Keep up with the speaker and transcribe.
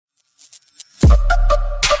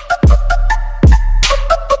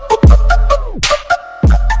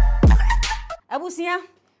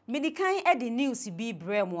Medikai edi news bi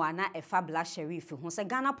bremo ana efa Black Sherif ho se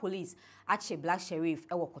Ghana police ache Black Sherif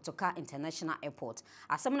ewo Kotoka International Airport.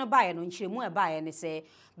 Asem no baaye no nchiremu e baaye ne se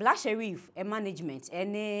Black Sherif management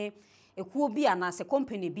ene ekuo bi ana se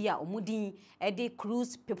company bi a omudin edi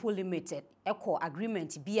Cruise People Limited eko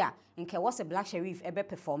agreement bi a nke wose Black Sherif ebe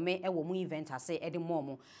performe ewo mu event ase edi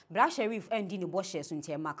momo. Black Sherif endi ne bo share so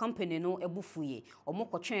ntema company no ebufuye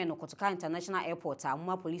omukotwen no Kotoka International Airport a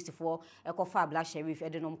mma police for ekofa Black Sherif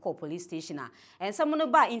edi no call police station a ensam no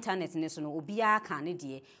ba internet ne so no obia ka ne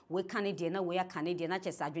de we ka ne de na we aka ne de na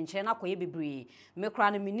chesa adwenkyere na koye bebre me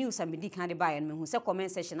kra no me news a me di kan de ba ye no me hu se comment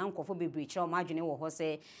section na nkofo bebre kire o ma adwene wo ho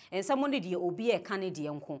se ensam no de obia ka ne de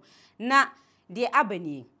nko na de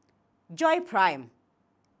abani Joy Prime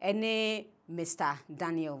ene Mr.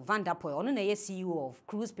 Daniel Vanderpoel ono na ye CEO of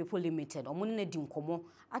Cruise People Limited omo ne di nkomo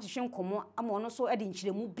atwehwe nkomo ama ono so edi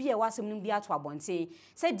nkyiremu bia wasem no bia to abonte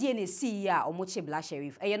se die ne CEO a omo che Black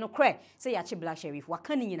Sherif eye no kre se ya che Black Sherif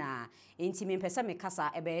waka ni nyina enti me pese me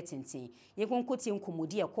kasa ebe tenten ye konkoti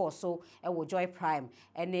nkomodi e ko so e wo Joy Prime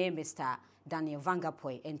ene Mr. Daniel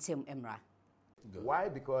Vanderpoel entem emra. Why?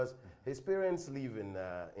 Because his parents live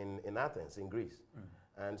in Athens, in Greece.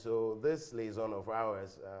 And so this liaison of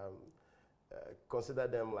ours consider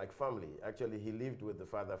them like family. Actually, he lived with the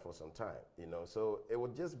father for some time, so it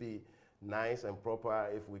would just be nice and proper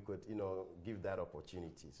if we could, give that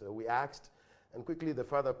opportunity. So we asked, and quickly the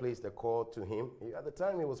father placed a call to him. At the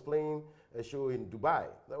time, he was playing a show in Dubai.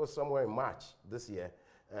 That was somewhere in March this year.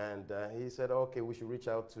 And he said, okay, we should reach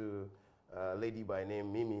out to a lady by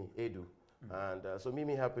name Mimi Edu. And so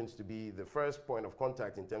Mimi happens to be the first point of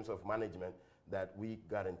contact in terms of management that we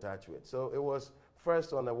got in touch with. So it was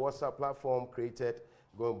first on a WhatsApp platform created,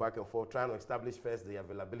 going back and forth, trying to establish first the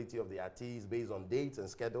availability of the artists based on dates and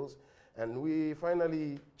schedules. And we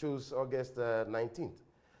finally chose August 19th.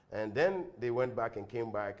 And then they went back and came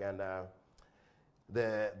back, and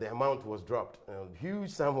the amount was dropped. A huge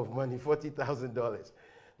sum of money, $40,000.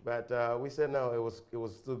 But we said no, it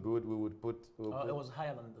was still good. We would put. It was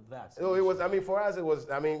higher than that. Oh, it was. I mean, for us, it was.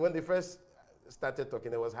 I mean, when they first started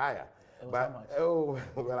talking, it was higher. It was but how much? Oh,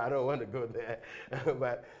 well, I don't want to go there.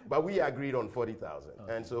 but we agreed on $40,000,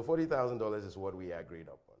 okay. And so $40,000 is what we agreed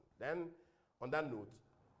upon. Then, on that note,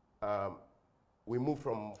 we moved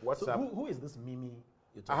from WhatsApp. So who is this Mimi?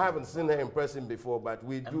 I haven't seen her in person before, but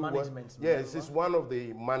we do. Management. Yes, she's one of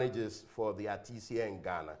the managers for the artists here in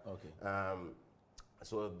Ghana. Okay.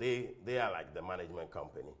 So they are like the management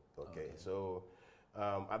company. Okay. So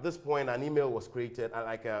at this point, an email was created,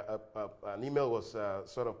 an email was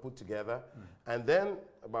sort of put together, and then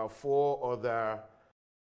about 4 other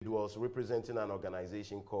individuals representing an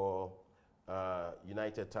organization called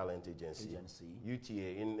United Talent Agency.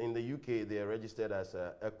 UTA. In the UK, they are registered as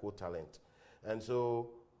Echo Talent. And so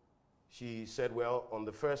she said, well, on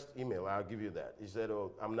the first email, I'll give you that. She said,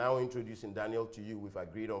 oh, I'm now introducing Daniel to you. We've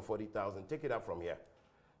agreed on $40,000. Take it up from here.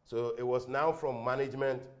 So it was now from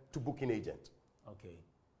management to booking agent. Okay.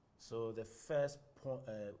 So the first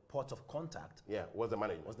port of contact was the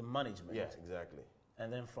management. Was the management. Yes, exactly.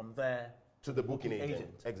 And then from there to the booking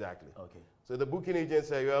agent. Exactly. Okay. So the booking agent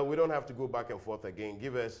said, well, we don't have to go back and forth again.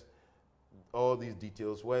 Give us all these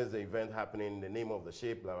details. Where's the event happening, the name of the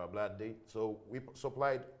shape, blah, blah, blah, date. So we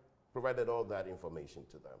provided all that information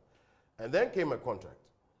to them. And then came a contract,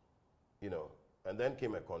 and then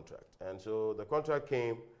came a contract. And so the contract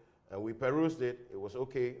came, and we perused it. It was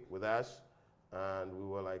okay with us. And we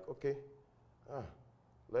were like, okay,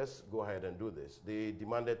 let's go ahead and do this. They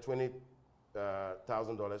demanded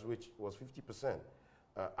 $20,000, which was 50%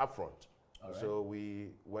 upfront. Right. So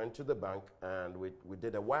we went to the bank and we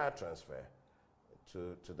did a wire transfer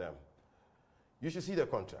to them. You should see the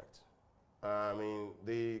contract. I mean,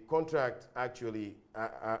 the contract actually,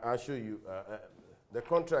 I'll show you. The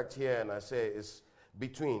contract here, and I say, is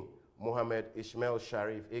between Mohammed Ismail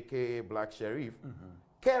Sharif, a.k.a. Black Sherif,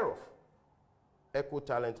 care of Echo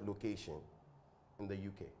Talent location in the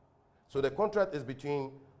UK. So the contract is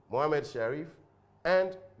between Mohammed Sharif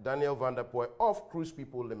and Daniel Vanderpoel of Cruise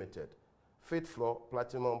People Limited, 5th floor,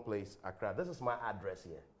 Platinum Place, Accra. This is my address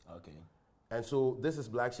here. Okay. And so this is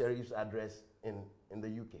Black Sherif's address in the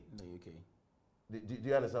UK. In the UK. Do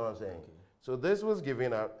you understand what I'm saying? Okay. So this was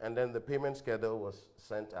given out, and then the payment schedule was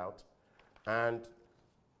sent out, and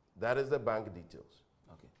that is the bank details.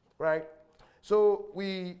 Okay. Right? So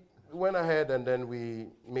we went ahead and then we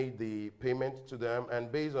made the payment to them,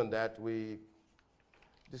 and based on that, we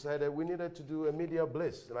decided we needed to do a media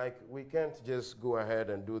blitz. Like, we can't just go ahead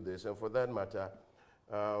and do this, and for that matter,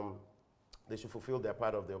 they should fulfill their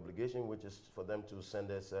part of the obligation, which is for them to send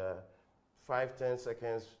us 5, 10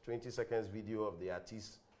 seconds, 20 seconds video of the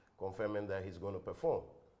artist confirming that he's going to perform.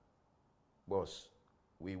 boss,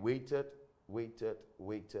 we waited.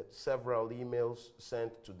 Several emails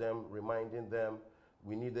sent to them, reminding them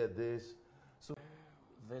we needed this. So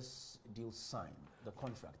this deal signed, the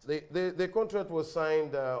contract? The contract was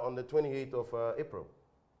signed on the 28th of April.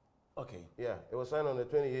 Okay. Yeah, it was signed on the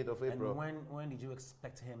 28th of April. And when did you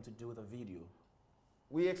expect him to do the video?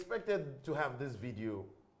 We expected to have this video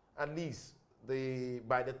at least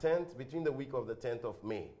by the 10th, between the week of the 10th of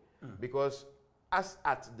May. Because as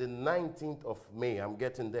at the 19th of May, I'm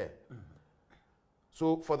getting there.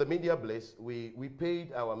 So for the media blitz, we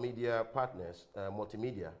paid our media partners,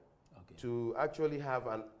 multimedia, to actually have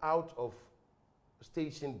an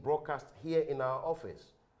out-of-station broadcast here in our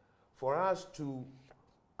office for us to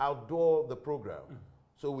outdoor the program.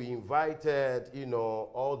 So we invited,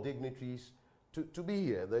 all dignitaries to be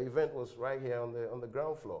here. The event was right here on the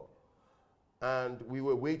ground floor. And we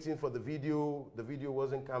were waiting for the video. The video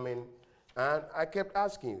wasn't coming. And I kept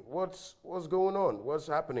asking, what's going on? What's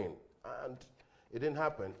happening? And it didn't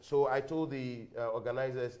happen. So I told the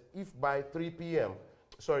organizers, if by 3 p.m.,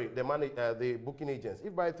 sorry, the booking agents,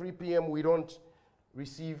 if by 3 p.m. we don't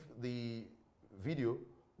receive the video,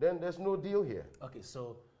 then there's no deal here. Okay,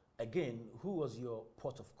 so again, who was your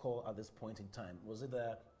port of call at this point in time? Was it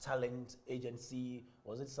a talent agency?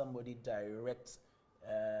 Was it somebody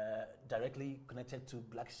directly connected to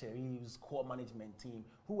Black Sherif's core management team?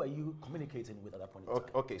 Who were you communicating with at that point in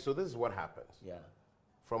time? Okay, so this is what happens. Yeah.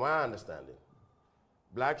 From our understanding,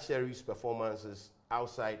 Black Sherif's performances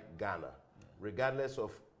outside Ghana, regardless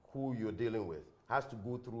of who you're dealing with, has to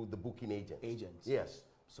go through the booking agents. Yes.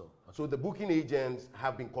 So the booking agents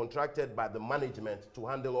have been contracted by the management to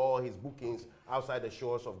handle all his bookings outside the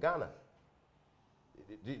shores of Ghana.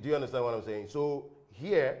 Do you understand what I'm saying? So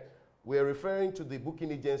here, we're referring to the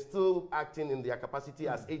booking agents still acting in their capacity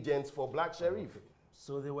as agents for Black Sherif.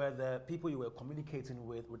 So they were the people you were communicating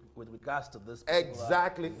with regards to this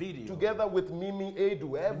video. Together with Mimi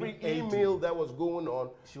Edu. Every email that was going on,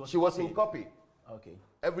 she was in copy. Okay.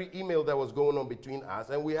 Every email that was going on between us.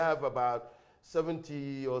 And we have about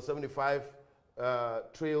 70 or 75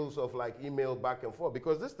 trails of like email back and forth,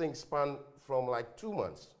 because this thing spanned from like 2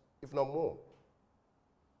 months, if not more.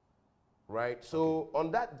 Right? So on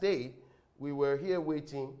that day, we were here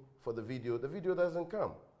waiting for the video. The video doesn't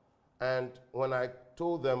come. And when I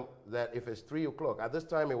told them that if it's 3 o'clock, at this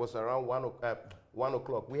time it was around 1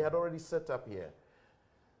 o'clock, we had already set up here.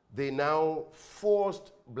 They now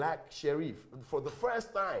forced Black Sherif for the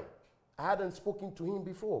first time. I hadn't spoken to him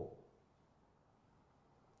before.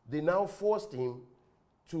 They now forced him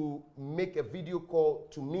to make a video call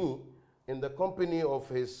to me in the company of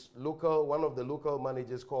his one of the local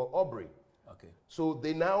managers called Aubrey. Okay. So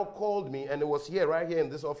they now called me, and it was here, right here in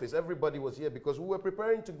this office. Everybody was here because we were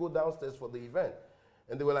preparing to go downstairs for the event.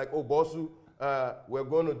 And they were like, oh, Bosu, we're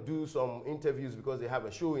going to do some interviews because they have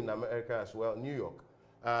a show in America as well, New York.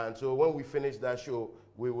 And so when we finished that show,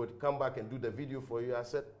 we would come back and do the video for you. I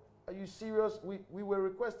said, are you serious? We were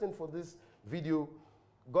requesting for this video,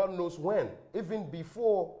 God knows when, even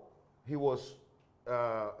before he was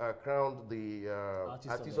crowned the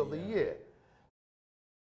Artist of the Year.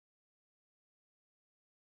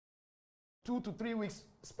 2 to 3 weeks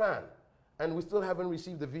span, and we still haven't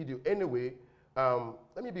received the video. Anyway,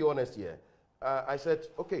 let me be honest here. I said,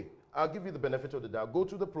 okay, I'll give you the benefit of the doubt. Go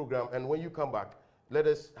to the program, and when you come back, let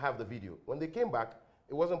us have the video. When they came back,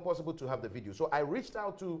 it wasn't possible to have the video. So I reached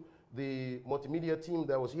out to the multimedia team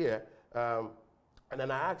that was here, and then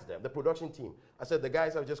I asked them, the production team. I said, the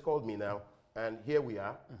guys have just called me now, and here we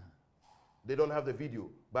are. They don't have the video,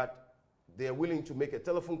 but they're willing to make a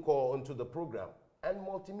telephone call onto the program. And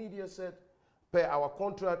multimedia said, per our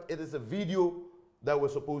contract, it is a video that we're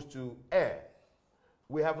supposed to air.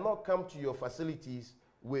 We have not come to your facilities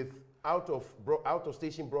with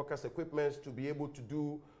out-of-station broadcast equipment to be able to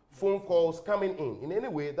do phone calls coming in. In any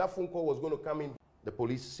way, that phone call was going to come in. The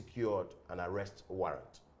police secured an arrest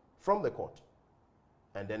warrant from the court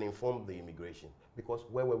and then informed the immigration, because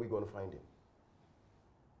where were we going to find him?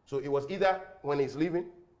 So it was either when he's leaving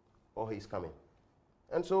or he's coming.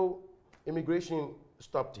 And so immigration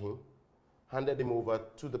stopped him, handed him over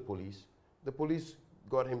to the police. The police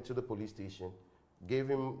got him to the police station, gave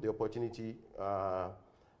him the opportunity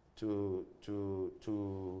to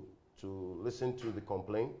listen to the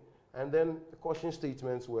complaint, and then the caution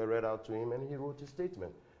statements were read out to him, and he wrote his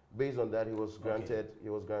statement. Based on that, he was granted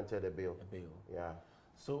a bail. A bail. Yeah.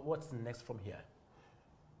 So what's next from here?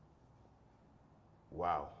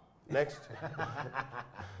 Wow. Next.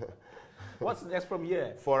 What's next from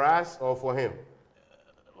here? For us or for him?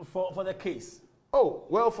 For the case. Oh,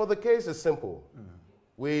 well, for the case, it's simple.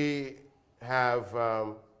 We have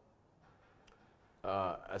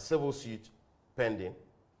a civil suit pending.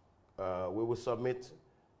 We will submit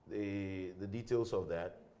the details of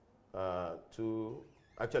that to,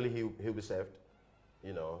 actually he'll be served,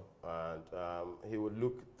 you know, and he would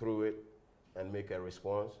look through it and make a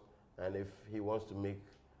response. And if he wants to make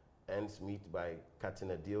ends meet by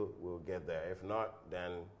cutting a deal, we'll get there. If not,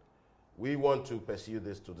 then we want to pursue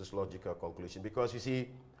this to this logical conclusion, because you see,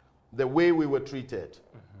 the way we were treated,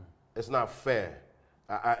 it's not fair.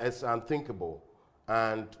 It's unthinkable.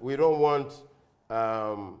 And we don't want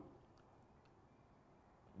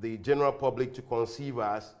the general public to conceive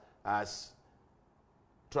us as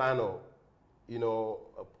trying to, you know,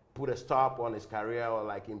 put a stop on his career or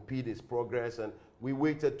like impede his progress. And we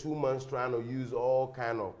waited 2 months trying to use all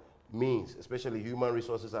kind of means, especially human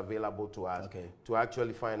resources available to us, to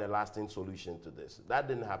actually find a lasting solution to this. That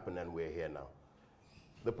didn't happen, and we're here now.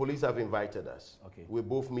 The police have invited us. We're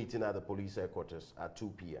both meeting at the police headquarters at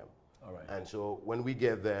 2 p.m. All right. And so when we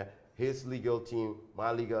get there, his legal team,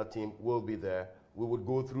 my legal team will be there. We would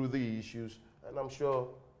go through the issues, and I'm sure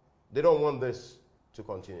they don't want this to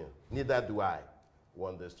continue. Neither do I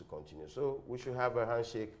want this to continue. So we should have a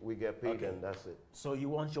handshake, we get paid, and that's it. So you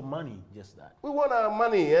want your money, just that? We want our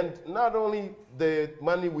money, and not only the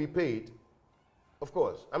money we paid, of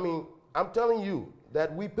course. I mean, I'm telling you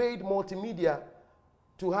that we paid multimedia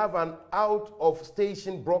to have an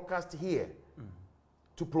out-of-station broadcast here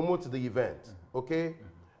to promote the event, okay?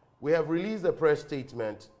 We have released a press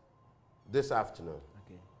statement this afternoon.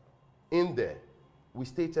 In there, we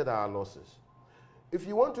stated our losses. If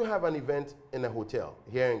you want to have an event in a hotel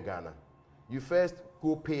here in Ghana, you first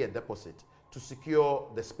go pay a deposit to secure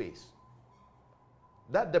the space.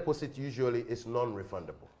 That deposit usually is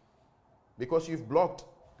non-refundable because you've blocked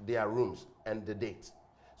their rooms and the date.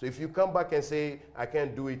 So if you come back and say, I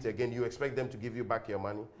can't do it again, you expect them to give you back your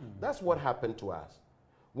money? That's what happened to us.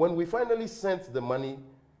 When we finally sent the money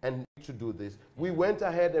and to do this, we went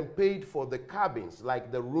ahead and paid for the cabins,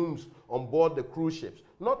 like the rooms on board the cruise ships.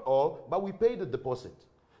 Not all, but we paid the deposit.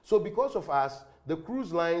 So because of us, the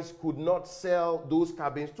cruise lines could not sell those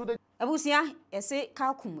cabins to the... Abusia, ese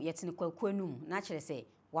kalkum yetini kwakwenum, na chere se,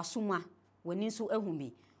 wasuma, weninsu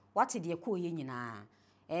ehumi, wati diye ko ye nyina.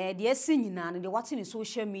 The esi nyina no de wate ni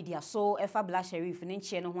social media so efa Black Sherif ne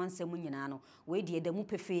nche no hwansem nyina no we de adamu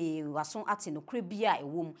pefe waso ate no kra bia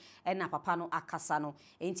ewom e na papa no akasa no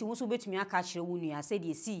enti wo so betumi aka kire wo nua se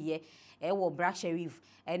de si ye wo Black Sherif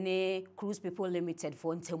ene Cruise People Limited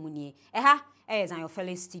for ntamunie ha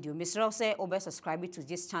Zionfelix studio Mr. say obe subscribe to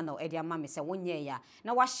this channel e dia ma me se wonye ya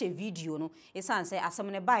na wa share video no esan say asem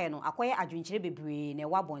ne bae no akoye adwenkyere bebre na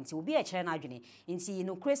wa bonti obi e kire na adwene nti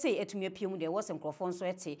no kre say etumi apiem de wo se microphone so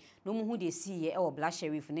ete no mu hu de si ye e wo Black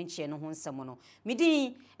Sherif ne nche no ho nsem no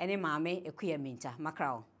midi ene maame ekuya minta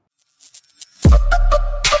makrao